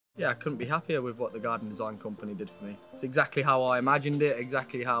yeah, I couldn't be happier with what the garden design company did for me. It's exactly how I imagined it,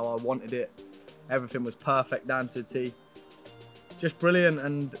 exactly how I wanted it. Everything was perfect down to a T. Just brilliant,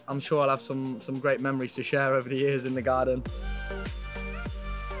 and I'm sure I'll have some great memories to share over the years in the garden.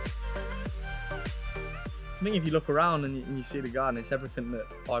 I think if you look around and you see the garden, it's everything that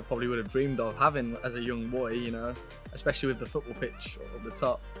I probably would have dreamed of having as a young boy, you know, especially with the football pitch at the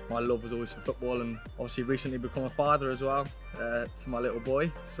top. My love was always for football, and obviously recently become a father as well to my little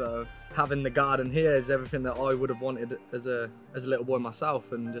boy. So having the garden here is everything that I would have wanted as a little boy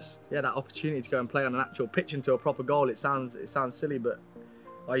myself, and just, yeah, that opportunity to go and play on an actual pitch into a proper goal. It sounds silly, but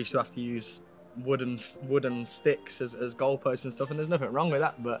I used to have to use wooden sticks as goalposts and stuff, and there's nothing wrong with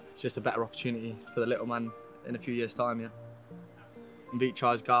that, but it's just a better opportunity for the little man in a few years' time, yeah. And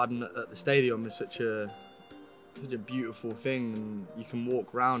Vichai's garden at the stadium is such a beautiful thing, and you can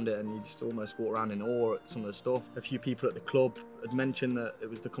walk around it and you just almost walk around in awe at some of the stuff. A few people at the club had mentioned that it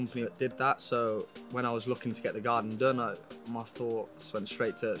was the company that did that, so when I was looking to get the garden done, my thoughts went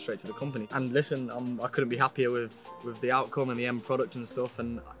straight to the company. And listen, I couldn't be happier with the outcome and the end product and stuff,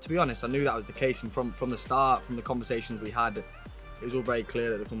 and to be honest, I knew that was the case, and from the start, from the conversations we had, it was all very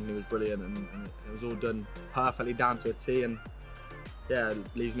clear that the company was brilliant, and it was all done perfectly down to a T, and yeah, it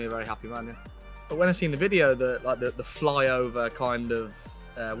leaves me a very happy man, yeah. But when I seen the video, the flyover kind of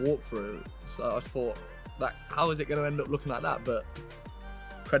walkthrough, so I thought, like, how is it going to end up looking like that? But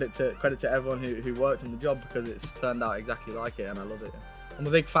credit to everyone who worked on the job, because it's turned out exactly like it, and I love it. Yeah. I'm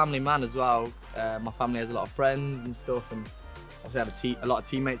a big family man as well. My family has a lot of friends and stuff, and obviously I have a lot of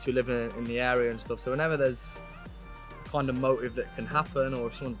teammates who live in the area and stuff. So whenever there's kind of motive that can happen, or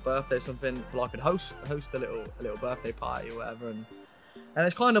if someone's birthday or something, well, I could host a little birthday party or whatever, and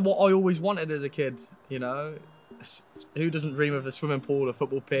it's kind of what I always wanted as a kid, you know. Who doesn't dream of a swimming pool, a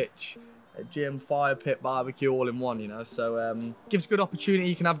football pitch, a gym, fire pit, barbecue all in one, you know? So gives good opportunity.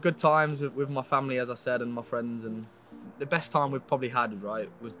 You can have good times with my family, as I said, and my friends. And the best time we've probably had, right,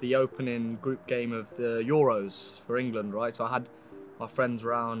 was the opening group game of the Euros for England, right? So I had my friends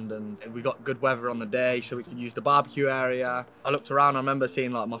around, and we got good weather on the day, so we could use the barbecue area. I looked around, I remember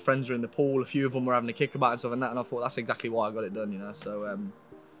seeing, like, my friends were in the pool, a few of them were having a kickabout and stuff like that, and I thought that's exactly why I got it done, you know. So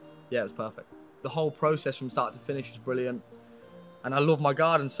yeah, it was perfect. The whole process from start to finish was brilliant, and I love my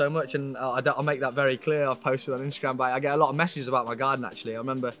garden so much, and I'll make that very clear. I've posted on Instagram, but I get a lot of messages about my garden, actually. I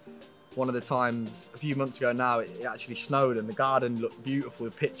remember one of the times a few months ago now, it actually snowed and the garden looked beautiful.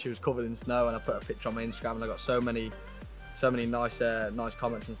 The picture was covered in snow, and I put a picture on my Instagram, and I got so many nice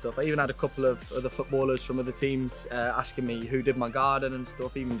comments and stuff. I even had a couple of other footballers from other teams asking me who did my garden and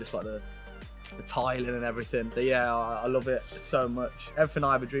stuff, even just like the tiling and everything. So yeah, I love it so much. Everything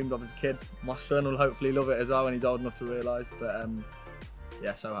I ever dreamed of as a kid. My son will hopefully love it as well when he's old enough to realise. But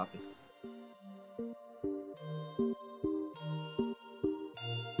yeah, so happy.